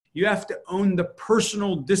You have to own the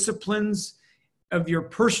personal disciplines of your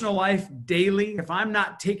personal life daily. If I'm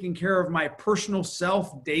not taking care of my personal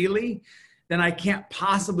self daily, then I can't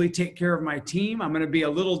possibly take care of my team. I'm going to be a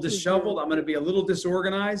little disheveled. I'm going to be a little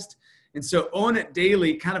disorganized. And so own it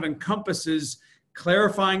daily kind of encompasses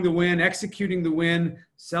clarifying the win, executing the win,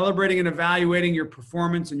 celebrating and evaluating your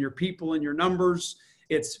performance and your people and your numbers.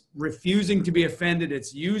 It's refusing to be offended.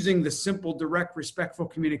 It's using the simple, direct, respectful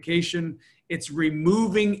communication. It's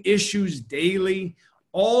removing issues daily.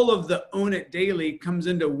 All of the own it daily comes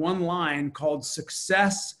into one line called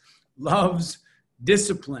success loves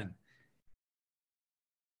discipline.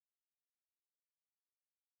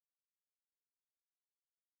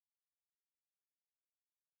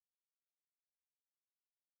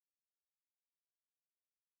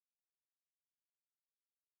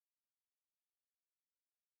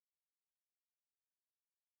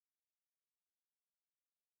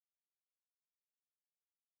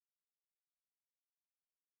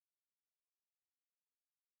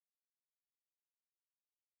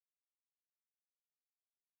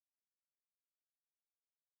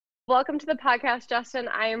 Welcome to the podcast, Justin.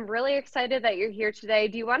 I am really excited that you're here today.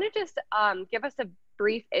 Do you want to just give us a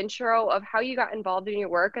brief intro of how you got involved in your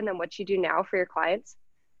work and then what you do now for your clients?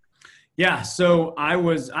 Yeah, so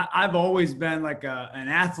I've always been like an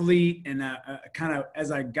athlete, and a kind of, as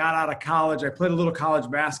I got out of college, I played a little college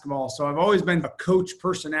basketball. So I've always been a coach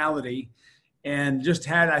personality and just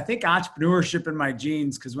had, I think, entrepreneurship in my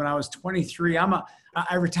genes. Because when I was 23,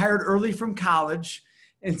 I retired early from college.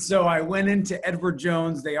 And so I went into Edward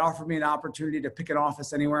Jones. They offered me an opportunity to pick an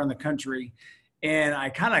office anywhere in the country. And I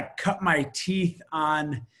kind of cut my teeth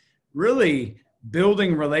on really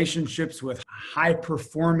building relationships with high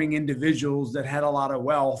performing individuals that had a lot of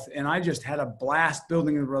wealth. And I just had a blast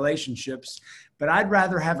building the relationships, but I'd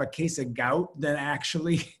rather have a case of gout than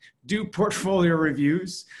actually do portfolio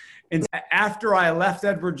reviews. And after I left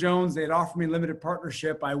Edward Jones, they'd offered me limited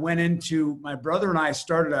partnership. I went into, my brother and I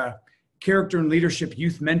started a character and leadership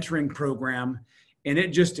youth mentoring program, and it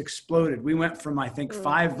just exploded. We went from, I think,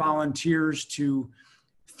 5 volunteers to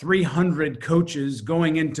 300 coaches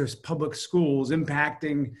going into public schools,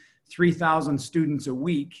 impacting 3,000 students a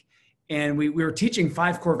week. And we were teaching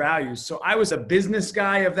 5 core values. So I was a business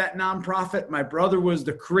guy of that nonprofit. My brother was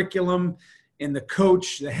the curriculum and the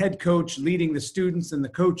coach, the head coach, leading the students and the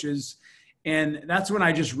coaches. And that's when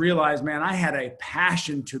I just realized, man, I had a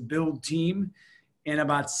passion to build team. And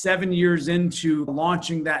about 7 years into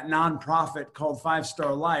launching that nonprofit called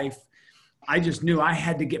 5-Star Life, I just knew I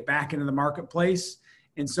had to get back into the marketplace.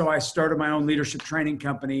 And so I started my own leadership training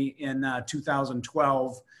company in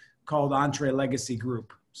 2012 called Entre Legacy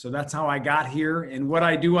Group. So that's how I got here. And what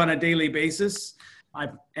I do on a daily basis,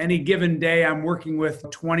 any given day, I'm working with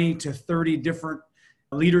 20 to 30 different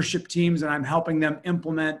leadership teams, and I'm helping them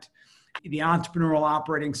implement the entrepreneurial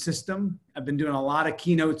operating system. I've been doing a lot of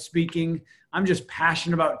keynote speaking. I'm just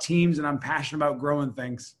passionate about teams, and I'm passionate about growing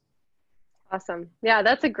things. Awesome. Yeah,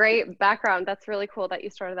 that's a great background. That's really cool that you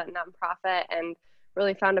started that nonprofit and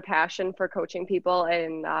really found a passion for coaching people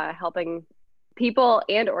and helping people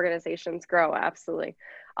and organizations grow. Absolutely.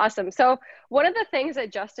 Awesome. So one of the things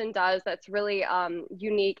that Justin does that's really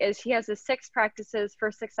unique is he has the 6 practices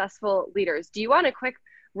for successful leaders. Do you want a quick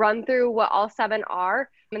run through what all 7 are,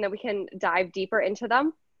 and then we can dive deeper into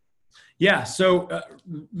them? Yeah. So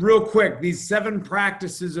real quick, these 7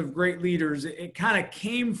 practices of great leaders, it kind of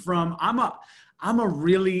came from, I'm a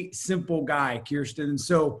really simple guy, Kirsten. And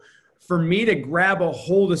so for me to grab a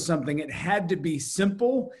hold of something, it had to be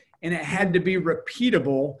simple, and it had to be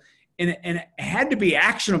repeatable, and it had to be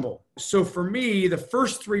actionable. So for me, the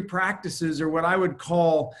first 3 practices are what I would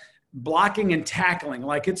call blocking and tackling.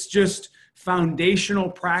 Like, it's just foundational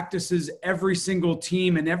practices every single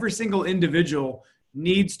team and every single individual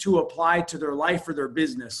needs to apply to their life or their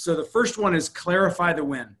business. So the first one is clarify the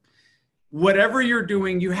win. Whatever you're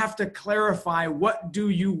doing, you have to clarify, what do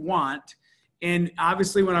you want? And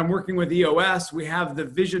obviously, when I'm working with EOS, we have the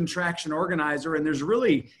Vision Traction Organizer, and there's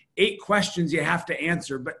really 8 questions you have to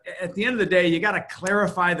answer. But at the end of the day, you got to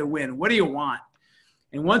clarify the win. What do you want?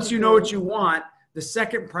 And once you know what you want, the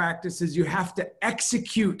second practice is you have to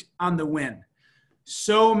execute on the win.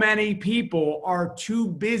 So many people are too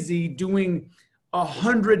busy doing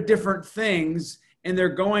 100 different things, and they're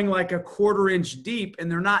going like a 1/4 inch deep,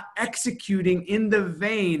 and they're not executing in the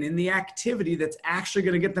vein, in the activity that's actually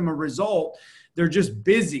going to get them a result. They're just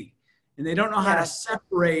busy, and they don't know how to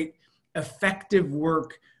separate effective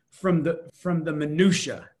work from the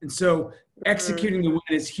minutia. And so executing the win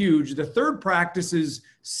is huge. The third practice is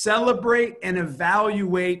celebrate and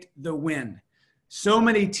evaluate the win. So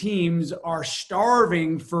many teams are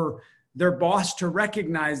starving for their boss to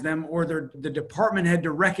recognize them, or the department head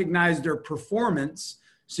to recognize their performance.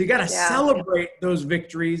 So you got to celebrate those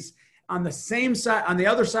victories. On the same side, on the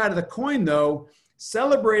other side of the coin, though,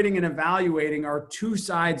 celebrating and evaluating are two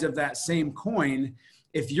sides of that same coin.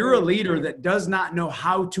 If you're a leader that does not know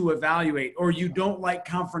how to evaluate, or you don't like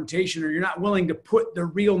confrontation, or you're not willing to put the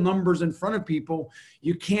real numbers in front of people,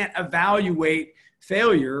 you can't evaluate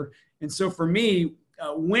failure. And so for me,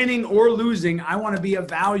 winning or losing, I want to be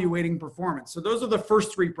evaluating performance. So those are the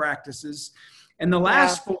first three practices. And the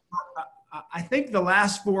last four, I think the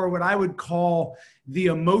last four, what I would call the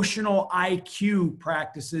emotional IQ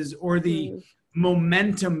practices, or the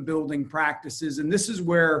momentum building practices. And this is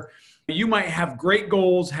where you might have great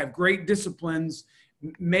goals, have great disciplines.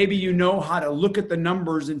 Maybe you know how to look at the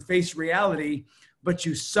numbers and face reality, but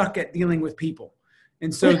you suck at dealing with people.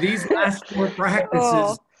 And so these last four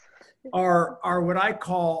practices are what I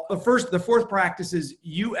call the fourth practice is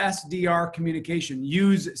USDR communication.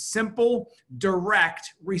 Use simple,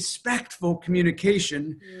 direct, respectful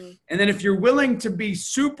communication. And then if you're willing to be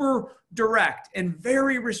super direct and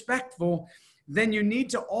very respectful, then you need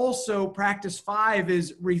to also practice 5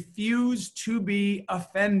 is refuse to be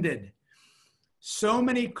offended. So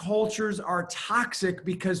many cultures are toxic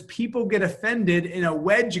because people get offended and a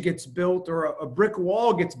wedge gets built, or a brick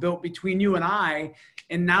wall gets built between you and I,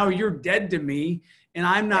 and now you're dead to me, and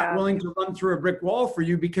I'm not willing to run through a brick wall for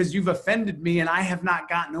you because you've offended me and I have not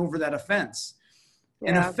gotten over that offense.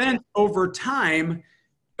 An offense over time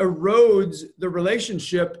erodes the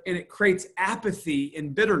relationship, and it creates apathy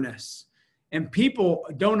and bitterness. And people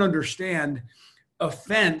don't understand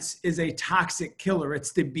offense is a toxic killer.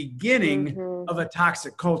 It's the beginning of a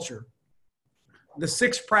toxic culture. The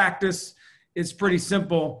sixth practice is pretty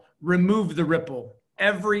simple. Remove the ripple.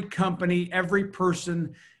 Every company, every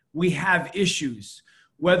person, we have issues,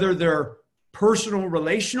 whether they're personal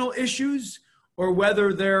relational issues, or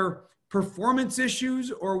whether they're performance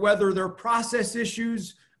issues, or whether they're process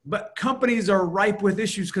issues. But companies are ripe with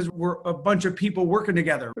issues because we're a bunch of people working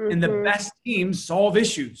together, and the best teams solve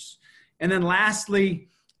issues. And then lastly,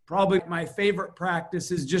 probably my favorite practice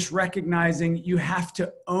is just recognizing you have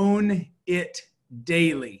to own it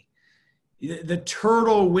daily. The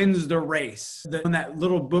turtle wins the race. In that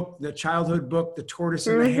little book, the childhood book, The Tortoise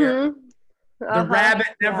and the Hare, the rabbit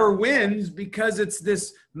never wins because it's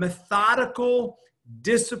this methodical,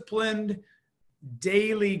 disciplined,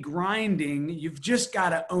 daily grinding. You've just got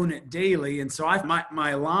to own it daily. And so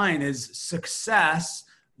my line is success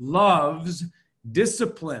loves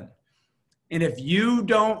discipline. And if you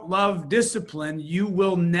don't love discipline, you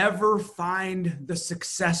will never find the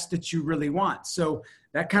success that you really want. So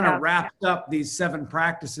that kind of wraps up these 7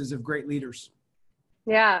 practices of great leaders.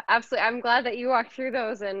 Yeah, absolutely. I'm glad that you walked through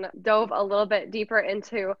those and dove a little bit deeper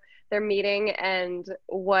into their meeting and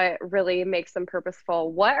what really makes them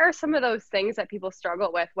purposeful. What are some of those things that people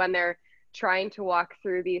struggle with when they're trying to walk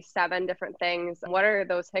through these 7 different things? What are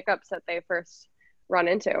those hiccups that they first run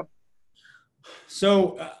into?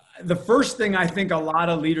 So the first thing I think a lot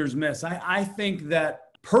of leaders miss, I think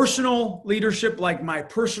that personal leadership, like my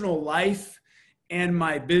personal life and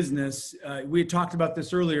my business, we had talked about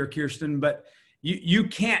this earlier, Kirsten, but you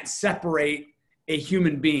can't separate a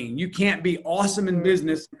human being. You can't be awesome in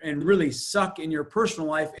business and really suck in your personal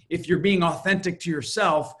life. If you're being authentic to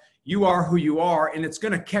yourself, you are who you are, and it's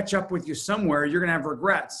going to catch up with you somewhere. You're going to have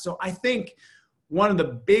regrets. So I think one of the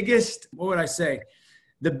biggest,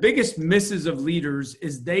 the biggest misses of leaders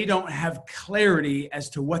is they don't have clarity as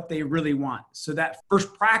to what they really want. So that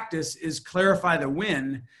first practice is clarify the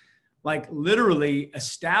win, like literally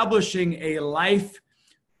establishing a life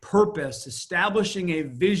purpose, establishing a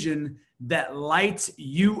vision that lights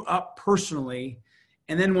you up personally.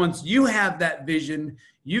 And then once you have that vision,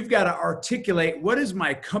 you've got to articulate, what is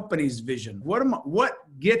my company's vision? What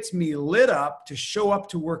gets me lit up to show up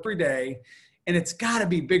to work every day? And it's got to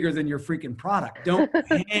be bigger than your freaking product. Don't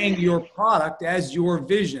hang your product as your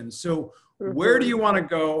vision. So where do you want to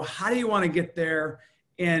go? How do you want to get there?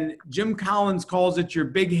 And Jim Collins calls it your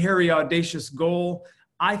big, hairy, audacious goal.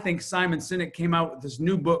 I think Simon Sinek came out with this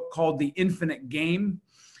new book called The Infinite Game.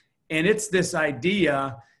 And it's this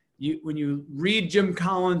idea, when you read Jim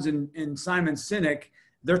Collins and Simon Sinek,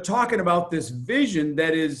 they're talking about this vision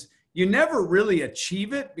that is, you never really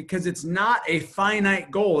achieve it because it's not a finite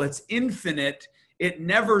goal. It's infinite. It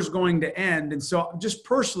never is going to end. And so just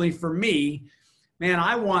personally for me, man,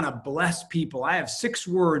 I want to bless people. I have 6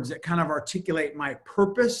 words that kind of articulate my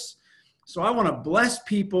purpose. So I want to bless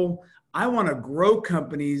people. I want to grow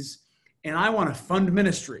companies, and I want to fund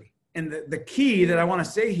ministry. And the key that I want to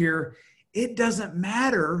say here, it doesn't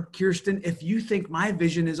matter, Kirsten, if you think my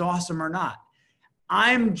vision is awesome or not.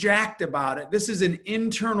 I'm jacked about it. This is an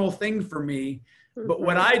internal thing for me. But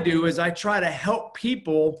what I do is I try to help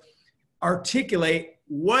people articulate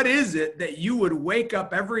what is it that you would wake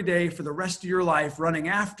up every day for the rest of your life running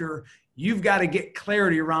after. You've got to get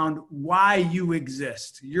clarity around why you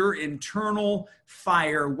exist, your internal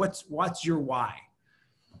fire. What's your why?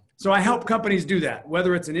 So I help companies do that,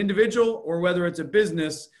 whether it's an individual or whether it's a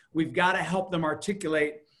business. We've got to help them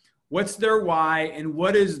articulate what's their why and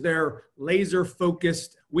what is their laser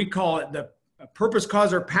focused. We call it the purpose,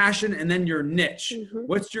 cause, or passion, and then your niche.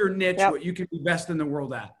 What's your niche? Yep. What you can be best in the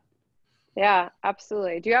world at. Yeah,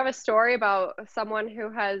 absolutely. Do you have a story about someone who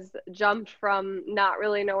has jumped from not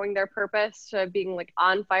really knowing their purpose to being like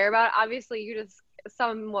on fire about it? Obviously, you just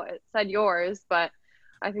somewhat said yours, but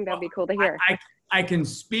I think that'd be cool to hear. I can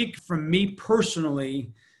speak from me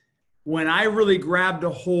personally. When I really grabbed a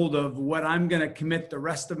hold of what I'm going to commit the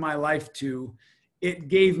rest of my life to, it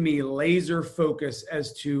gave me laser focus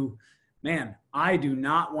as to, man, I do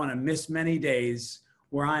not want to miss many days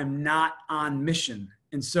where I'm not on mission.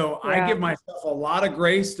 And so I give myself a lot of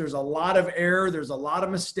grace. There's a lot of error. There's a lot of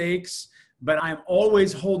mistakes, but I'm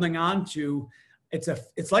always holding on to,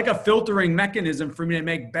 it's like a filtering mechanism for me to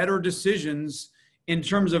make better decisions in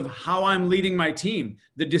terms of how I'm leading my team.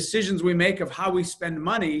 The decisions we make of how we spend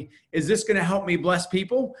money, is this going to help me bless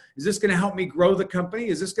people? Is this going to help me grow the company?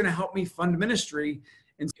 Is this going to help me fund ministry?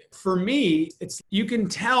 And for me, you can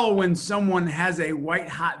tell when someone has a white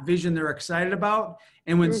hot vision they're excited about,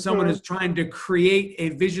 and when someone is trying to create a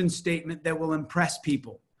vision statement that will impress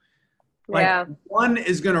people. Like one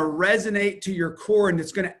is going to resonate to your core and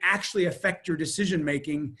it's going to actually affect your decision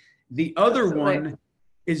making. The other one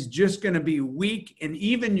is just going to be weak, and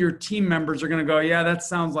even your team members are going to go, yeah, that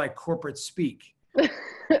sounds like corporate speak.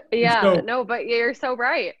 No, but you're so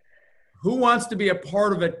right. Who wants to be a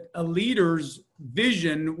part of a leader's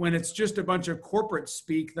vision when it's just a bunch of corporate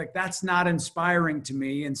speak? Like, that's not inspiring to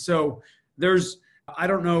me. And so I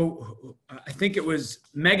don't know, I think it was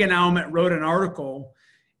Megan Almett wrote an article,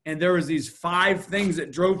 and there was these 5 things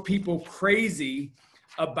that drove people crazy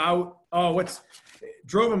about,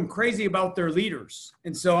 drove them crazy about their leaders.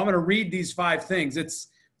 And so I'm going to read these 5 things.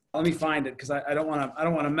 Let me find it because I don't want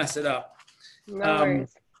to mess it up. No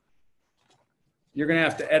worries. You're going to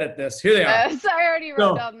have to edit this. Here they are. So I already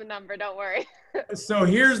wrote down the number. Don't worry. So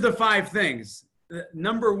here's the 5 things.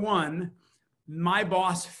 Number 1, my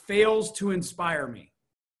boss fails to inspire me.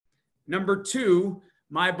 Number 2,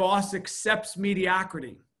 my boss accepts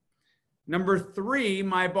mediocrity. Number 3,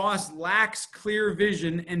 my boss lacks clear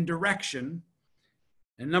vision and direction.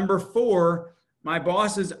 And number 4, my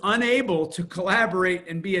boss is unable to collaborate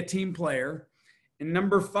and be a team player. And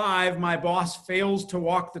number 5, my boss fails to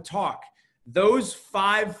walk the talk. Those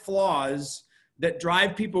 5 flaws that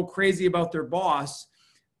drive people crazy about their boss,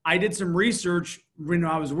 I did some research when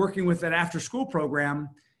I was working with that after school program.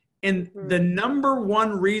 And the number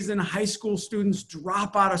 1 reason high school students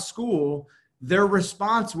drop out of school, their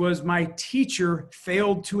response was, my teacher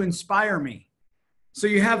failed to inspire me. So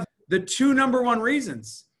you have the 2 number 1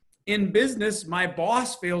 reasons. In business, my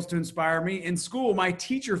boss fails to inspire me. In school, my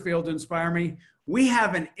teacher failed to inspire me. We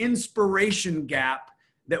have an inspiration gap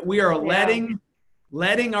that we are letting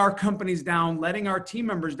our companies down, letting our team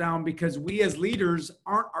members down, because we as leaders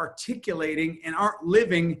aren't articulating and aren't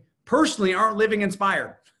living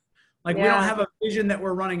inspired. Like we don't have a vision that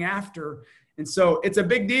we're running after. And so it's a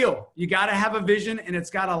big deal. You got to have a vision, and it's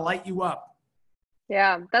got to light you up.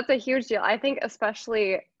 Yeah, that's a huge deal. I think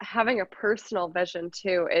especially having a personal vision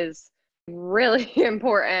too is really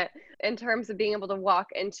important in terms of being able to walk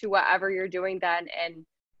into whatever you're doing then and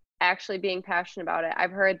actually being passionate about it.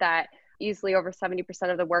 I've heard that easily over 70%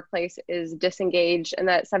 of the workplace is disengaged, and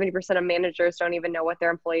that 70% of managers don't even know what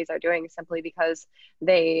their employees are doing simply because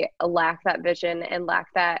they lack that vision and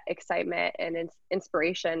lack that excitement and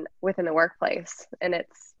inspiration within the workplace. And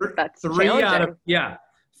that's challenging.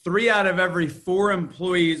 3 out of every 4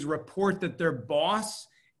 employees report that their boss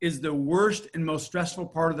is the worst and most stressful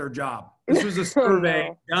part of their job. This was a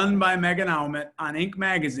survey done by Megan Almett on Inc.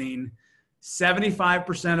 magazine.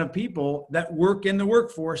 75% of people that work in the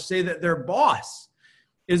workforce say that their boss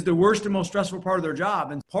is the worst and most stressful part of their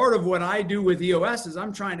job. And part of what I do with EOS is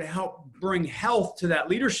I'm trying to help bring health to that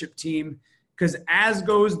leadership team, because as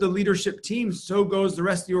goes the leadership team, so goes the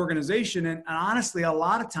rest of the organization. And honestly, a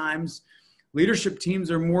lot of times leadership teams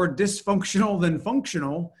are more dysfunctional than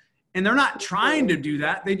functional, and they're not trying to do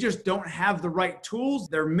that. They just don't have the right tools.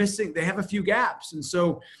 They have a few gaps. And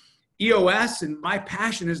so EOS, and my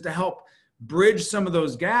passion is to help bridge some of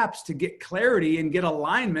those gaps to get clarity and get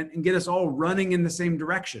alignment and get us all running in the same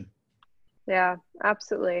direction. Yeah,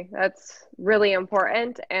 absolutely. That's really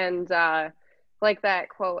important. And like that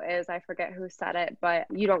quote is, I forget who said it, but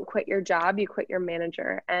you don't quit your job, you quit your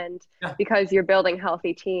manager. And Yeah. because you're building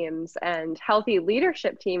healthy teams and healthy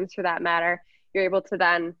leadership teams for that matter, you're able to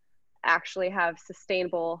then actually have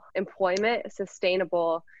sustainable employment,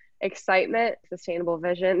 sustainable excitement, sustainable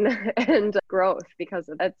vision, and growth, because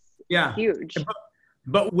that's Yeah. huge.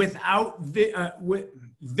 But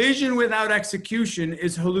vision without execution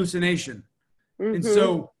is hallucination. And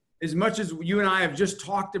so as much as you and I have just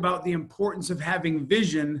talked about the importance of having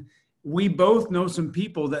vision, we both know some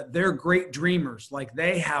people that they're great dreamers. Like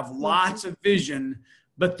they have lots of vision,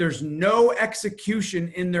 but there's no execution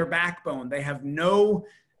in their backbone. They have no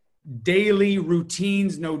daily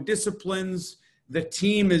routines, no disciplines. The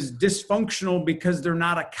team is dysfunctional because they're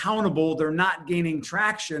not accountable. They're not gaining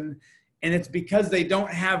traction. And it's because they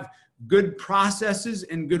don't have good processes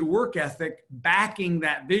and good work ethic backing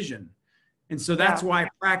that vision. And so that's why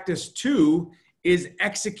practice 2 is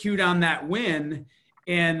execute on that win.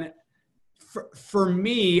 And for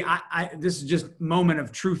me, this is just moment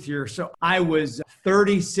of truth here. So I was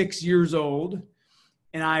 36 years old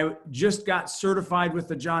and I just got certified with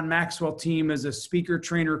the John Maxwell team as a speaker,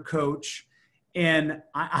 trainer, coach. And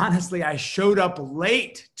I showed up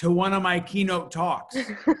late to one of my keynote talks.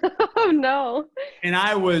 Oh, no. And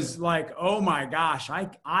I was like, oh my gosh,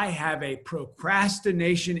 I have a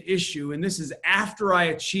procrastination issue. And this is after I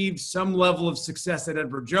achieved some level of success at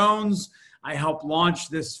Edward Jones. I helped launch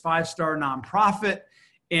this 5-star nonprofit.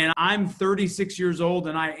 And I'm 36 years old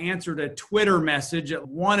and I answered a Twitter message at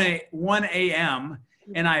 1 a.m.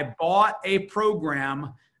 and I bought a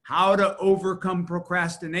program, How to Overcome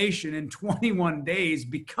Procrastination, in 21 days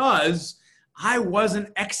because I wasn't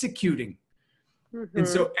executing. And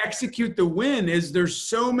so execute the win is there's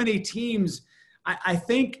so many teams. I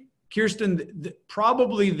think, Kirsten,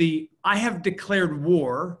 I have declared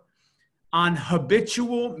war on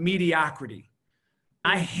habitual mediocrity.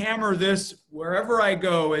 I hammer this wherever I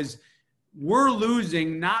go is we're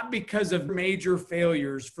losing not because of major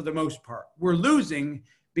failures for the most part. We're losing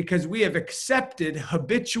because we have accepted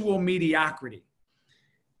habitual mediocrity.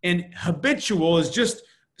 And habitual is just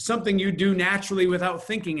something you do naturally without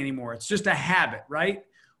thinking anymore. It's just a habit, right?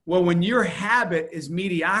 Well, when your habit is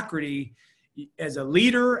mediocrity, as a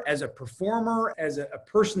leader, as a performer, as a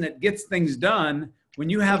person that gets things done, when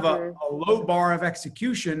you have a low bar of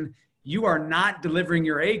execution, you are not delivering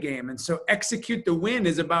your A game. And so execute the win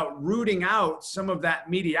is about rooting out some of that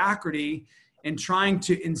mediocrity and trying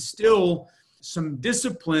to instill some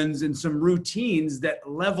disciplines and some routines that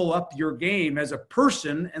level up your game as a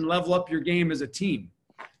person and level up your game as a team.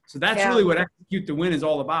 So that's really what execute the win is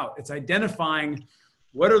all about. It's identifying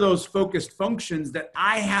what are those focused functions that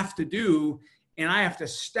I have to do, and I have to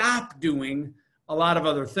stop doing a lot of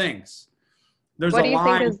other things. There's what a do you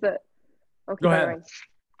line. think is the Go ahead.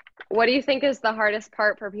 What do you think is the hardest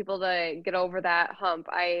part for people to get over that hump?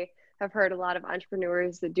 I have heard a lot of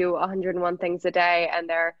entrepreneurs that do 101 things a day and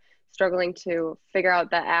they're struggling to figure out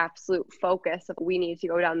the absolute focus of we need to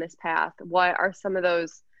go down this path. What are some of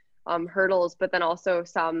those hurdles, but then also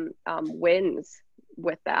some wins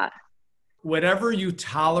with that? Whatever you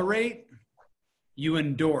tolerate, you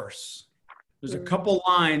endorse. There's a couple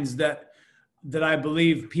lines that I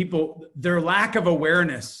believe people, their lack of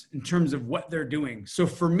awareness in terms of what they're doing. So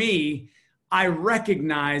for me, I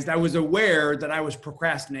was aware that I was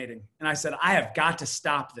procrastinating. And I said, I have got to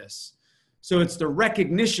stop this. So it's the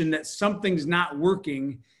recognition that something's not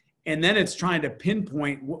working. And then it's trying to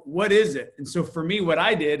pinpoint what is it? And so for me, what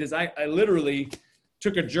I did is I literally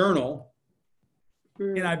took a journal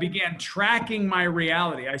and I began tracking my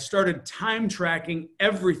reality. I started time tracking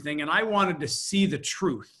everything and I wanted to see the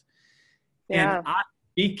truth. And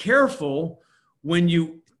be careful when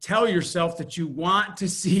you tell yourself that you want to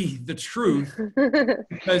see the truth,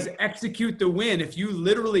 because execute the win. If you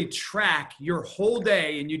literally track your whole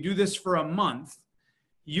day and you do this for a month,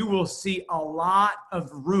 you will see a lot of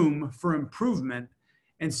room for improvement.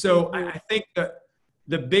 And so I think that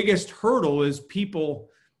the biggest hurdle is people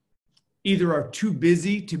either are too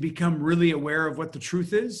busy to become really aware of what the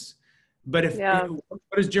truth is. But what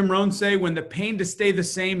does Jim Rohn say? When the pain to stay the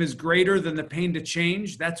same is greater than the pain to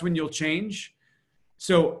change, that's when you'll change.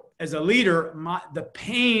 So as a leader, the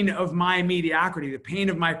pain of my mediocrity, the pain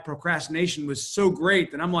of my procrastination was so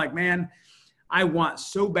great that I'm like, man, I want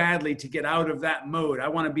so badly to get out of that mode. I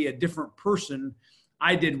want to be a different person.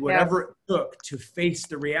 I did whatever it took to face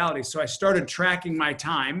the reality. So I started tracking my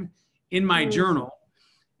time in my journal.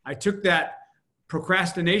 I took that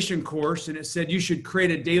procrastination course and it said you should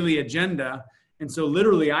create a daily agenda. And so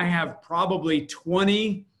literally I have probably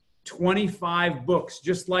 20, 25 books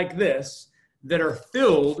just like this that are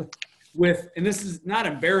filled and this is not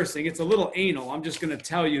embarrassing, it's a little anal. I'm just going to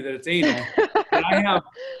tell you that it's anal. But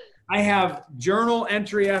I have journal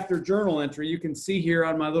entry after journal entry. You can see here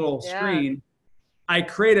on my little screen. I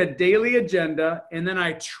create a daily agenda, and then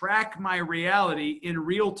I track my reality in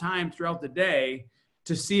real time throughout the day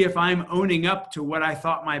to see if I'm owning up to what I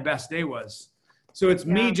thought my best day was. So it's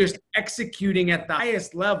me just executing at the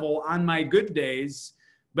highest level on my good days.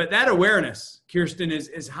 But that awareness, Kirsten,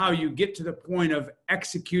 is how you get to the point of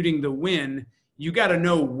executing the win. You got to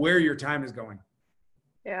know where your time is going.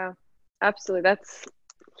 Yeah, absolutely. That's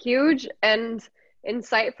huge and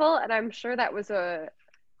insightful. And I'm sure that was a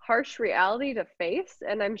harsh reality to face.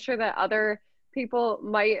 And I'm sure that other people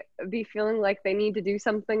might be feeling like they need to do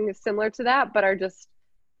something similar to that, but are just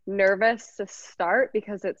nervous to start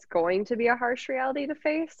because it's going to be a harsh reality to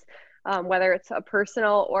face. Whether it's a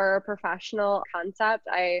personal or a professional concept,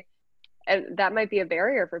 and that might be a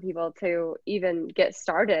barrier for people to even get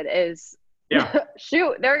started is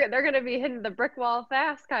shoot, they're going to be hitting the brick wall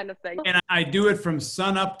fast kind of thing. And I do it from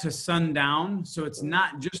sun up to sundown. So it's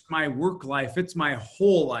not just my work life, it's my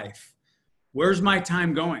whole life. Where's my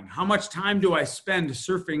time going? How much time do I spend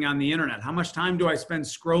surfing on the internet? How much time do I spend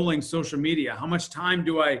scrolling social media? How much time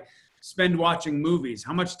do I spend watching movies?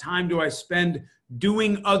 How much time do I spend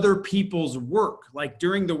doing other people's work? Like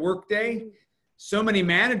during the workday, so many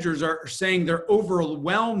managers are saying they're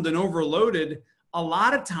overwhelmed and overloaded. A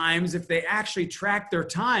lot of times, if they actually track their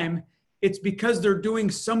time, it's because they're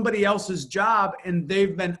doing somebody else's job and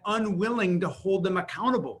they've been unwilling to hold them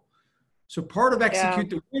accountable. So part of Execute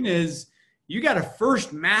the Win is you got to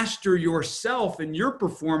first master yourself and your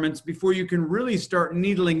performance before you can really start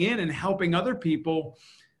needling in and helping other people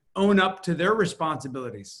own up to their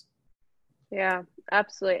responsibilities. Yeah,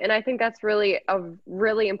 absolutely. And I think that's really a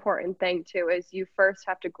really important thing too, is you first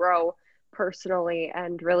have to grow personally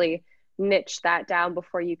and really niche that down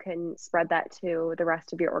before you can spread that to the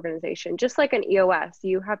rest of your organization. Just like an EOS,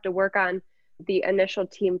 you have to work on the initial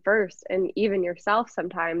team first and even yourself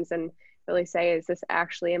sometimes, and really say, is this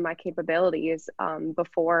actually in my capabilities,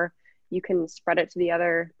 before you can spread it to the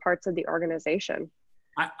other parts of the organization.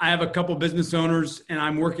 I have a couple business owners and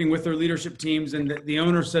I'm working with their leadership teams, and the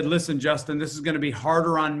owner said, listen, Justin, this is going to be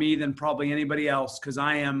harder on me than probably anybody else because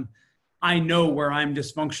I know where I'm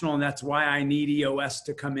dysfunctional, and that's why I need EOS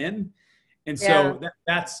to come in. And so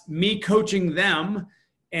that's me coaching them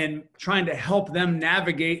and trying to help them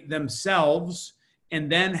navigate themselves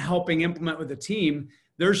and then helping implement with a team.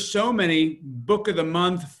 There's so many book of the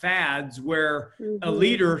month fads where a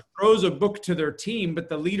leader throws a book to their team, but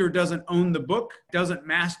the leader doesn't own the book, doesn't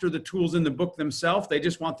master the tools in the book themselves. They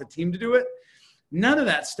just want the team to do it. None of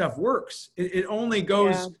that stuff works. It only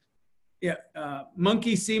goes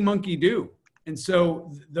monkey see, monkey do. And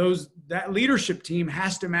so that leadership team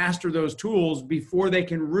has to master those tools before they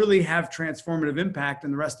can really have transformative impact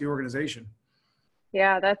in the rest of the organization.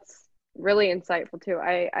 Yeah, that's really insightful too.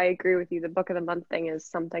 I agree with you. The book of the month thing is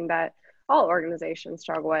something that all organizations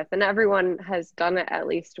struggle with, and everyone has done it at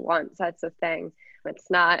least once. That's the thing.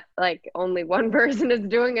 It's not like only one person is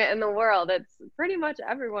doing it in the world. It's pretty much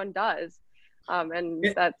everyone does. And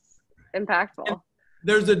that's impactful.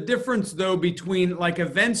 There's a difference though between like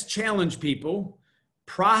events challenge people,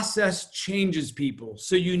 process changes people.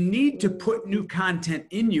 So you need to put new content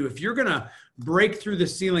in you. If you're going to break through the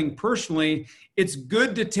ceiling personally, it's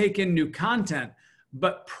good to take in new content,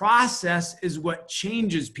 but process is what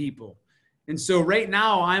changes people. And so right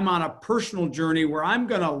now I'm on a personal journey where I'm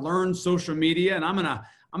going to learn social media, and I'm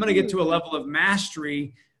going to get to a level of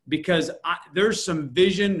mastery because there's some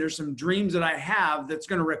vision, there's some dreams that I have that's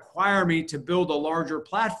going to require me to build a larger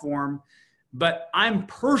platform. But I'm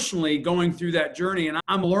personally going through that journey and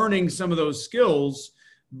I'm learning some of those skills,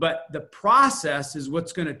 but the process is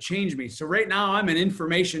what's going to change me. So right now I'm in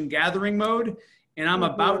information gathering mode, and I'm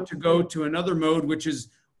about to go to another mode, which is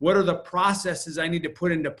what are the processes I need to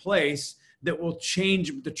put into place that will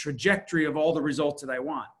change the trajectory of all the results that I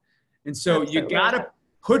want. And so you got to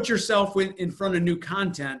put yourself in front of new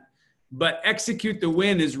content, but Execute the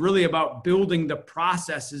Win is really about building the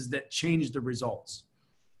processes that change the results.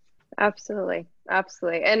 Absolutely.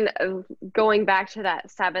 Absolutely. And going back to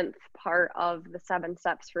that seventh part of the 7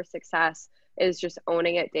 steps for success is just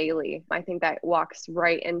owning it daily. I think that walks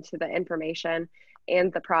right into the information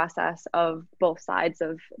and the process of both sides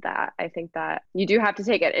of that. I think that you do have to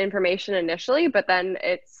take it information initially, but then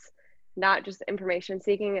it's not just information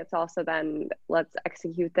seeking. It's also then let's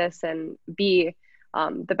execute this and be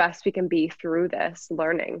the best we can be through this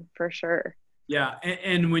learning, for sure. Yeah.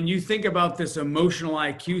 And when you think about this emotional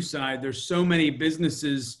IQ side, there's so many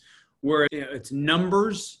businesses where it's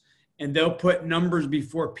numbers and they'll put numbers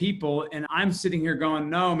before people. And I'm sitting here going,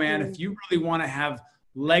 no, man, if you really want to have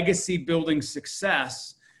legacy building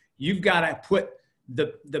success, you've got to put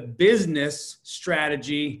the business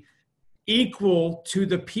strategy equal to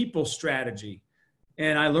the people strategy.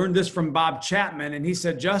 And I learned this from Bob Chapman. And he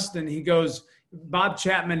said, Justin, he goes, Bob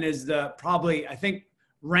Chapman is probably, I think,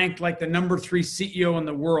 ranked like the number 3 CEO in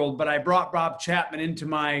the world. But I brought Bob Chapman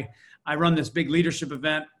into I run this big leadership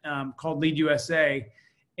event called Lead USA.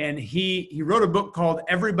 And he wrote a book called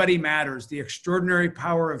Everybody Matters, The Extraordinary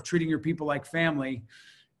Power of Treating Your People Like Family.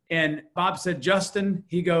 And Bob said, Justin,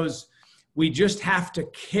 he goes, we just have to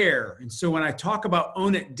care. And so when I talk about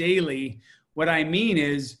own it daily, what I mean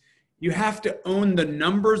is you have to own the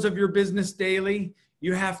numbers of your business daily.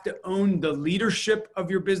 You have to own the leadership of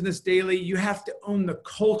your business daily. You have to own the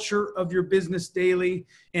culture of your business daily.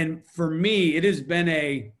 And for me, it has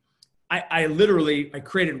been I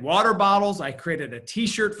created water bottles. I created a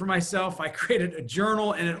t-shirt for myself. I created a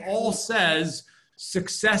journal, and it all says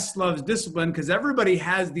success loves discipline, because everybody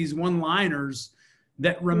has these one-liners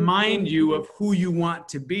that remind you of who you want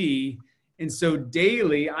to be. And so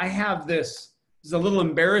daily, I have this is a little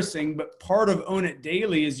embarrassing, but part of Own It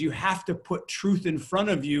Daily is you have to put truth in front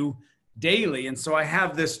of you daily. And so I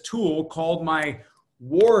have this tool called my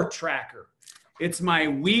War Tracker. It's my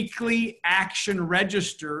weekly action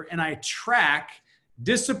register, and I track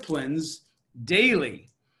disciplines daily.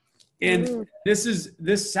 And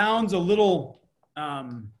this sounds a little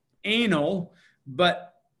anal,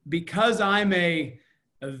 but because I'm a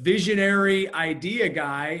visionary idea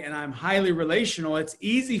guy and I'm highly relational, it's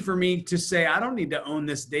easy for me to say, I don't need to own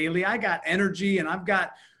this daily. I got energy and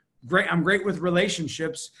I'm great with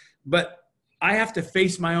relationships, but I have to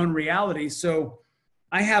face my own reality. So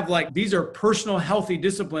I have these are personal healthy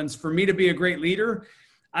disciplines for me to be a great leader.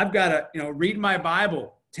 I've got to, read my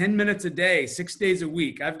Bible 10 minutes a day, 6 days a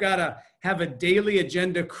week. I've got to have a daily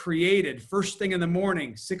agenda created first thing in the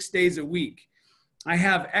morning, 6 days a week. I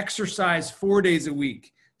have exercise 4 days a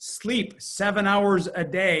week, sleep 7 hours a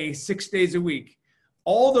day, 6 days a week.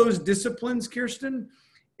 All those disciplines, Kirsten,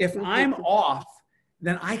 if I'm off,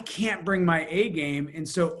 then I can't bring my A game. And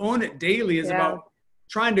so Own It Daily is about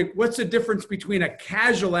what's the difference between a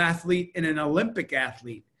casual athlete and an Olympic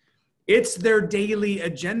athlete? It's their daily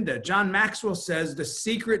agenda. John Maxwell says the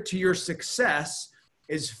secret to your success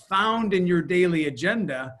is found in your daily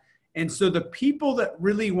agenda. And so the people that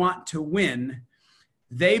really want to win,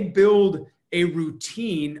 they build a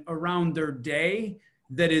routine around their day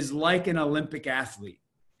that is like an Olympic athlete.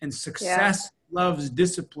 And success loves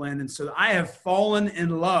discipline. And so I have fallen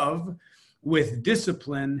in love with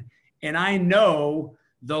discipline. And I know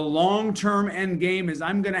the long-term end game is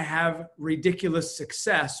I'm going to have ridiculous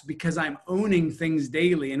success because I'm owning things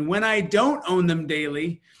daily. And when I don't own them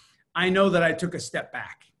daily, I know that I took a step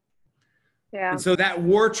back. Yeah. And so that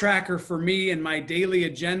War Tracker for me and my daily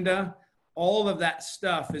agenda, all of that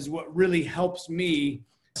stuff is what really helps me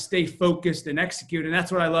stay focused and execute. And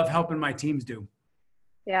that's what I love helping my teams do.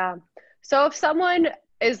 Yeah. So if someone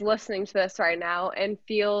is listening to this right now and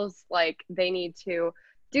feels like they need to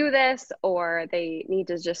do this or they need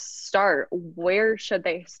to just start, where should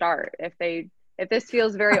they start if this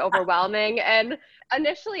feels very overwhelming? And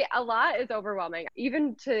initially a lot is overwhelming.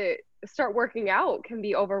 Even to start working out can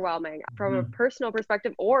be overwhelming from a personal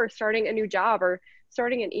perspective, or starting a new job or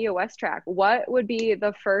starting an EOS track. What would be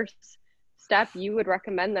the first step you would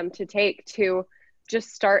recommend them to take to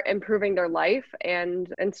just start improving their life and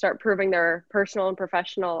start proving their personal and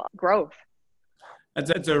professional growth?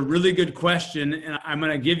 That's a really good question, and I'm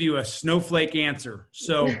going to give you a snowflake answer.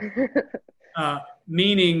 So,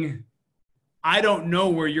 meaning I don't know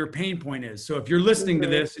where your pain point is. So if you're listening to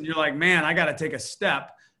this and you're like, man, I got to take a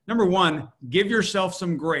step. Number one, give yourself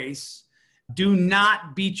some grace. Do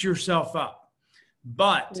not beat yourself up,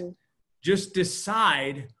 but just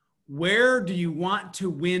decide, where do you want to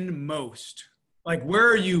win most? Like, where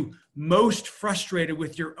are you most frustrated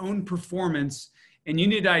with your own performance? And you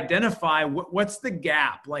need to identify what's the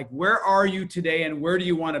gap. Like, where are you today and where do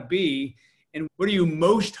you want to be? And what are you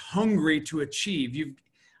most hungry to achieve?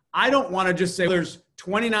 I don't want to just say there's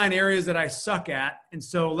 29 areas that I suck at, and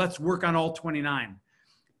so let's work on all 29.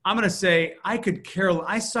 I'm going to say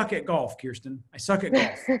I suck at golf, Kirsten. I suck at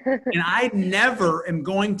golf. And I never am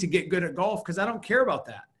going to get good at golf because I don't care about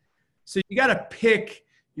that. So you got to pick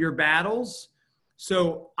your battles.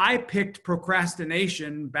 So I picked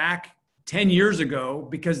procrastination back 10 years ago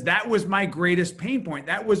because that was my greatest pain point.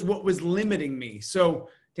 That was what was limiting me. So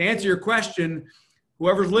to answer your question,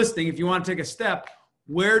 whoever's listening, if you want to take a step,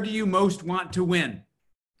 where do you most want to win?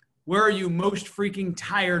 Where are you most freaking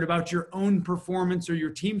tired about your own performance or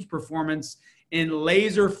your team's performance? and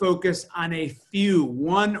laser focus on a few,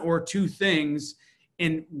 one or two things.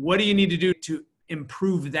 And what do you need to do to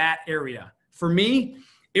improve that area? For me,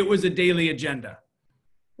 it was a daily agenda.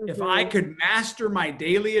 If I could master my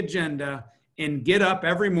daily agenda and get up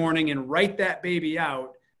every morning and write that baby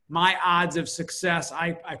out, my odds of success,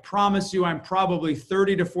 I promise you, I'm probably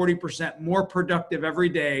 30 to 40% more productive every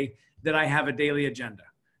day that I have a daily agenda.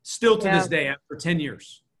 Still to this day, after 10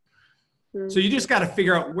 years. So you just got to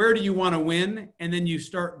figure out, where do you want to win? And then you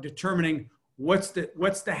start determining what's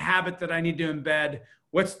the habit that I need to embed?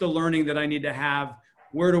 What's the learning that I need to have?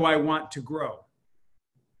 Where do I want to grow?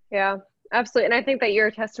 Yeah, absolutely. And I think that you're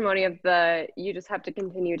a testimony of you just have to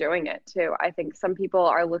continue doing it too. I think some people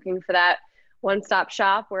are looking for that one-stop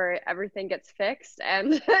shop where everything gets fixed,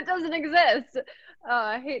 and it doesn't exist.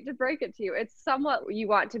 I hate to break it to you. It's somewhat, you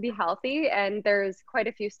want to be healthy, and there's quite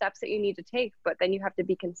a few steps that you need to take, but then you have to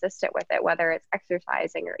be consistent with it, whether it's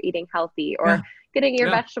exercising or eating healthy or getting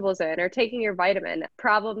your vegetables in or taking your vitamin.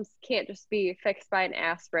 Problems can't just be fixed by an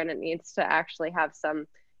aspirin. It needs to actually have some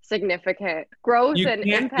significant growth and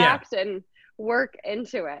impact and work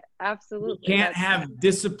into it. Absolutely. You can't have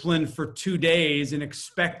discipline for 2 days and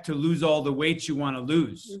expect to lose all the weight you want to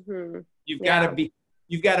lose. You've got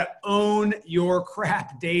to own your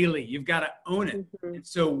crap daily. You've got to own it. And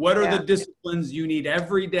so what are the disciplines you need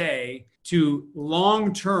every day to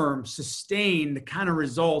long-term sustain the kind of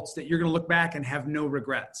results that you're going to look back and have no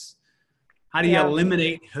regrets? How do you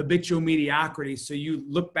eliminate habitual mediocrity so you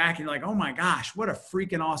look back and you're like, oh my gosh, what a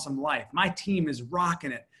freaking awesome life. My team is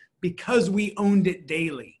rocking it because we owned it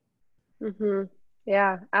daily.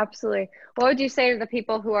 Yeah, absolutely. What would you say to the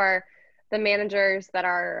people who are the managers that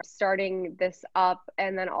are starting this up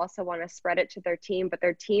and then also want to spread it to their team, but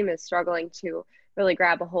their team is struggling to really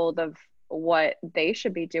grab a hold of what they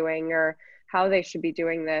should be doing or how they should be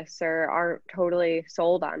doing this, or aren't totally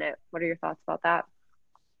sold on it? What are your thoughts about that?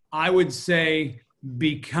 I would say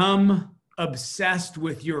become obsessed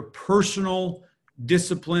with your personal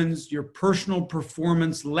disciplines, your personal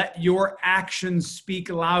performance. Let your actions speak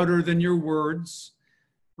louder than your words.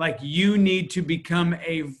 Like, you need to become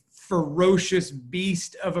a ferocious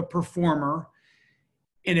beast of a performer.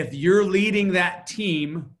 And if you're leading that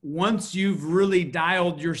team, once you've really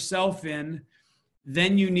dialed yourself in,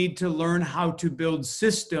 then you need to learn how to build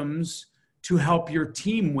systems to help your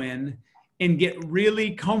team win and get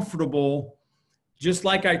really comfortable. Just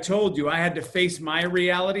like I told you, I had to face my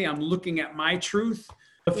reality. I'm looking at my truth.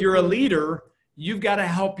 If you're a leader, you've got to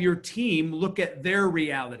help your team look at their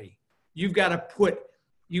reality. You've got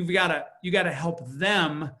to help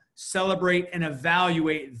them celebrate and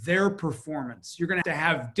evaluate their performance. You're going to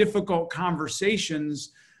have difficult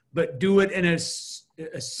conversations, but do it in a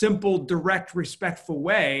simple, direct, respectful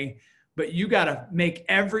way. But you got to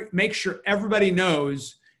make sure everybody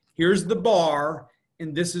knows, here's the bar,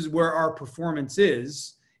 and this is where our performance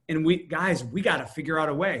is. And we got to figure out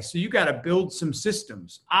a way. So you got to build some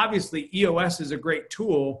systems. Obviously, EOS is a great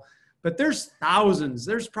tool, but there's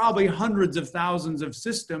probably hundreds of thousands of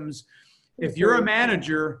systems. If you're a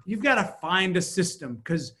manager, you've got to find a system,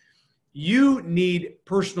 because you need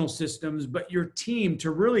personal systems, but your team, to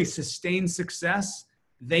really sustain success,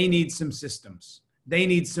 they need some systems. They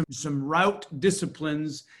need some route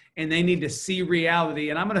disciplines, and they need to see reality.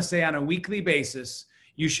 And I'm going to say, on a weekly basis,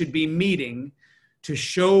 you should be meeting to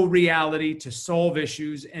show reality, to solve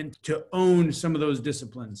issues, and to own some of those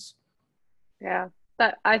disciplines. Yeah,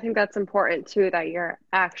 I think that's important too, that you're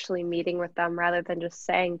actually meeting with them rather than just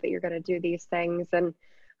saying that you're going to do these things and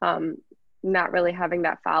not really having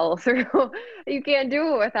that follow through. You can't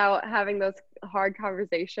do it without having those hard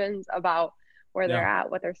conversations about where they're at,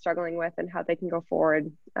 what they're struggling with, and how they can go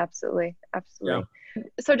forward. Absolutely. Absolutely. Yeah.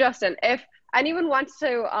 So Justin, if anyone wants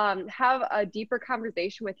to have a deeper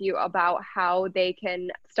conversation with you about how they can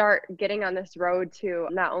start getting on this road to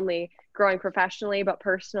not only growing professionally, but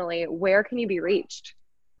personally, where can you be reached?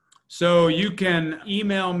 So you can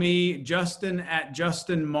email me,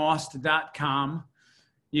 justin@justinmause.com.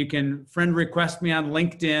 You can friend request me on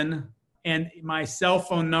LinkedIn. And my cell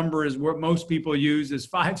phone number is what most people use, is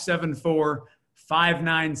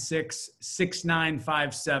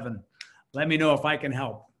 574-596-6957. Let me know if I can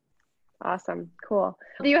help. Awesome. Cool.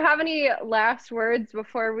 Do you have any last words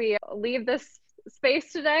before we leave this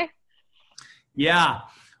space today? Yeah.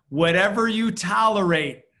 Whatever you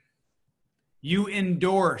tolerate, you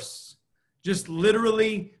endorse. Just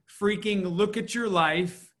literally freaking look at your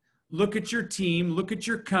life, look at your team, look at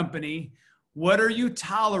your company. What are you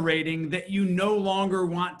tolerating that you no longer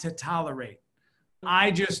want to tolerate?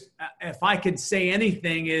 If I could say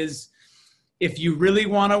anything, is if you really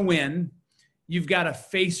want to win, you've got to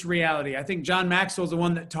face reality. I think John Maxwell's the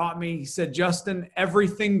one that taught me. He said, Justin,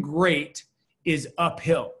 everything great is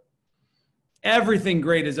uphill. Everything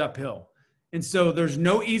great is uphill. And so there's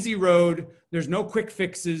no easy road. There's no quick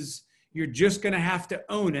fixes. You're just going to have to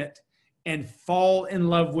own it and fall in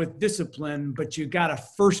love with discipline. But you got to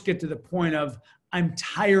first get to the point of, I'm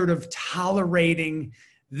tired of tolerating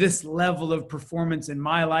this level of performance in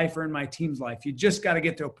my life or in my team's life. You just got to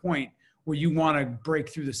get to a point where you want to break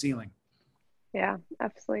through the ceiling. Yeah,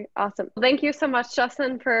 absolutely. Awesome. Thank you so much,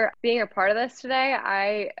 Justin, for being a part of this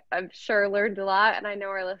today. I'm sure learned a lot, and I know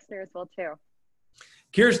our listeners will too.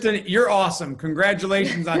 Kirsten, you're awesome.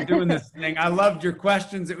 Congratulations on doing this thing. I loved your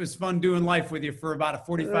questions. It was fun doing life with you for about a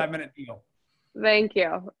 45-minute deal. Thank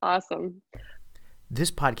you. Awesome. This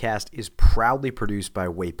podcast is proudly produced by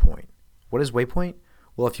Waypoint. What is Waypoint?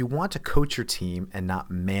 Well, if you want to coach your team and not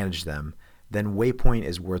manage them, then Waypoint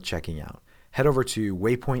is worth checking out. Head over to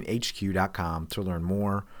waypointhq.com to learn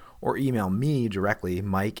more, or email me directly,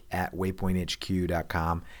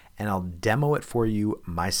 mike@waypointhq.com, and I'll demo it for you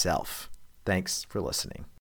myself. Thanks for listening.